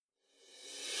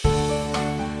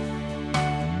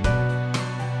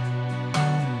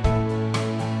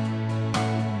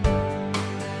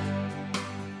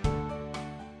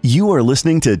You are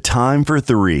listening to Time for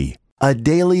Three, a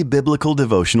daily biblical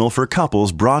devotional for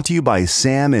couples brought to you by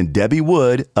Sam and Debbie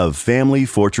Wood of Family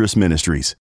Fortress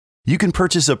Ministries. You can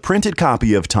purchase a printed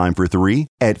copy of Time for Three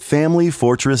at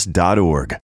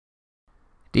familyfortress.org.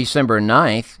 December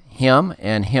 9th, Him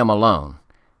and Him alone.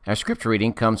 Our scripture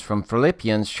reading comes from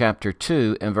Philippians chapter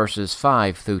 2 and verses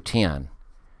 5 through 10.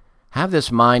 Have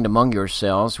this mind among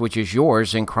yourselves, which is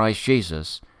yours in Christ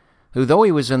Jesus, who though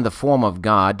he was in the form of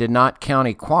God, did not count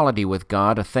equality with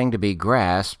God a thing to be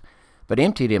grasped, but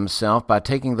emptied himself by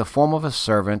taking the form of a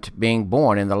servant, being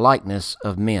born in the likeness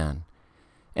of men.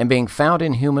 And being found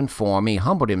in human form, he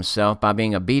humbled himself by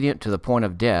being obedient to the point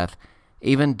of death,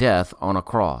 even death on a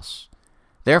cross.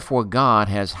 Therefore God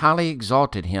has highly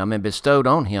exalted him and bestowed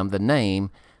on him the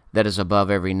name that is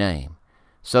above every name,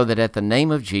 so that at the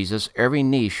name of Jesus every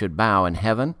knee should bow in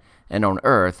heaven and on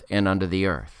earth and under the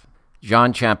earth.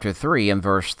 John chapter 3 and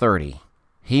verse 30.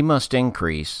 He must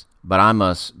increase, but I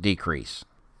must decrease.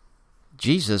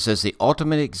 Jesus is the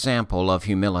ultimate example of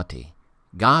humility.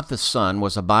 God the Son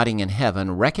was abiding in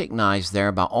heaven, recognized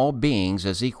there by all beings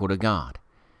as equal to God.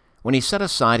 When he set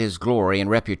aside his glory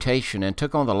and reputation and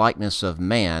took on the likeness of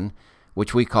man,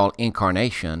 which we call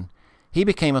incarnation, he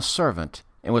became a servant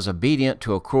and was obedient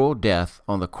to a cruel death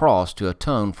on the cross to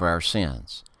atone for our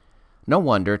sins. No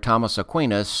wonder Thomas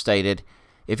Aquinas stated,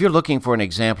 "If you're looking for an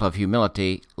example of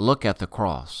humility, look at the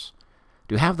cross."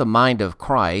 To have the mind of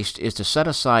Christ is to set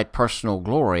aside personal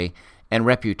glory and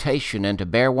reputation and to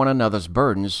bear one another's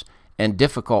burdens and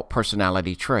difficult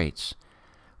personality traits.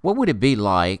 What would it be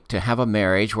like to have a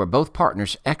marriage where both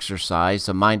partners exercise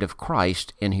the mind of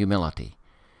Christ in humility?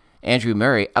 Andrew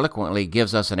Murray eloquently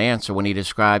gives us an answer when he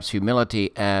describes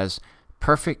humility as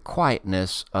perfect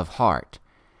quietness of heart.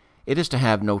 It is to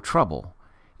have no trouble.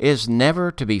 It is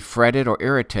never to be fretted or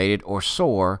irritated or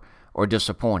sore or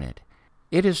disappointed.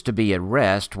 It is to be at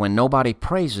rest when nobody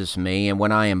praises me and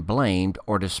when I am blamed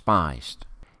or despised.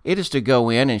 It is to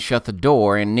go in and shut the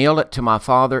door and kneel it to my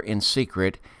Father in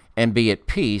secret and be at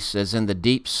peace as in the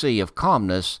deep sea of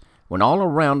calmness when all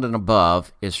around and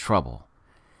above is trouble.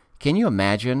 Can you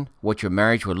imagine what your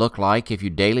marriage would look like if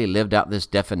you daily lived out this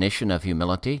definition of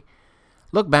humility?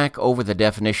 Look back over the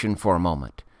definition for a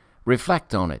moment.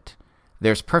 Reflect on it.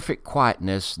 There's perfect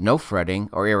quietness, no fretting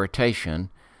or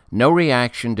irritation, no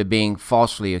reaction to being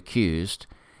falsely accused.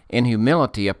 In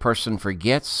humility, a person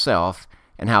forgets self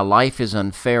and how life is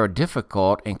unfair or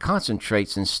difficult and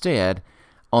concentrates instead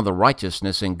on the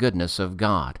righteousness and goodness of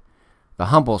God. The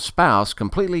humble spouse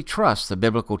completely trusts the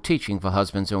biblical teaching for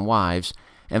husbands and wives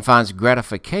and finds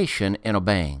gratification in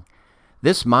obeying.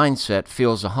 This mindset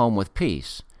fills a home with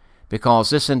peace, because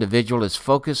this individual is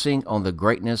focusing on the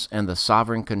greatness and the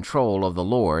sovereign control of the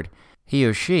Lord. He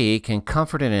or she can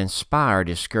comfort and inspire a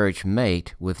discouraged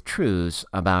mate with truths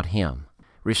about Him.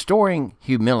 Restoring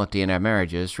humility in our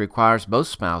marriages requires both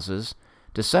spouses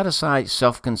to set aside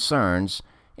self-concerns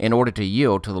in order to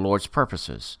yield to the Lord's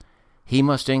purposes. He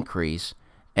must increase,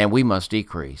 and we must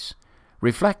decrease.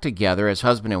 Reflect together as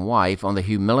husband and wife on the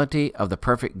humility of the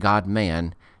perfect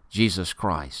God-man, Jesus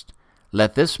Christ.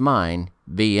 Let this mind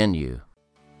be in you.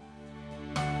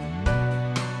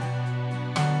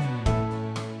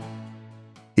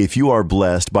 If you are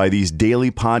blessed by these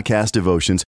daily podcast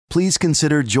devotions, please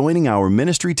consider joining our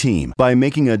ministry team by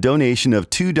making a donation of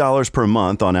 $2 per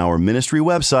month on our ministry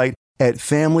website at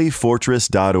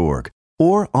familyfortress.org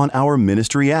or on our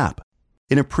ministry app.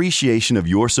 In appreciation of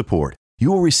your support,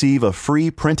 you will receive a free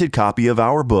printed copy of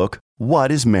our book,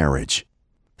 What is Marriage?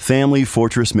 Family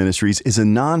Fortress Ministries is a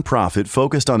nonprofit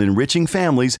focused on enriching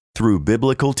families through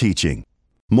biblical teaching.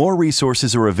 More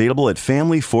resources are available at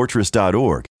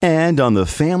familyfortress.org and on the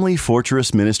Family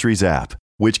Fortress Ministries app,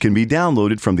 which can be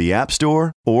downloaded from the App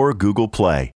Store or Google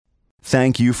Play.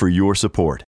 Thank you for your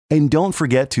support, and don't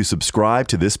forget to subscribe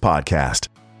to this podcast.